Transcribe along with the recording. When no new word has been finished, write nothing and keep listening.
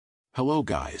Hello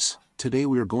guys, today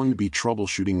we are going to be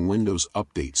troubleshooting Windows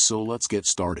updates, so let's get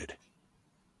started.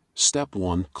 Step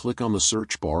 1. Click on the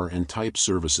search bar and type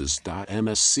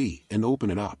services.msc and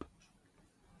open it up.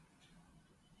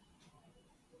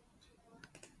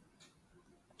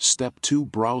 Step 2.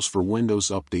 Browse for Windows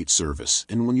Update Service,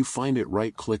 and when you find it,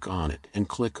 right-click on it and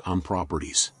click on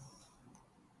Properties.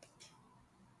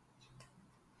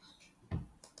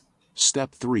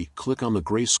 Step 3. Click on the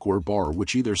gray square bar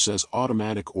which either says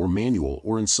Automatic or Manual,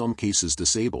 or in some cases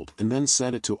Disabled, and then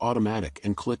set it to Automatic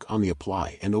and click on the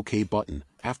Apply and OK button.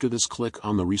 After this, click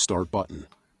on the Restart button.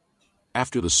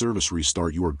 After the service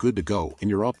restart, you are good to go and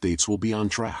your updates will be on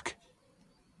track.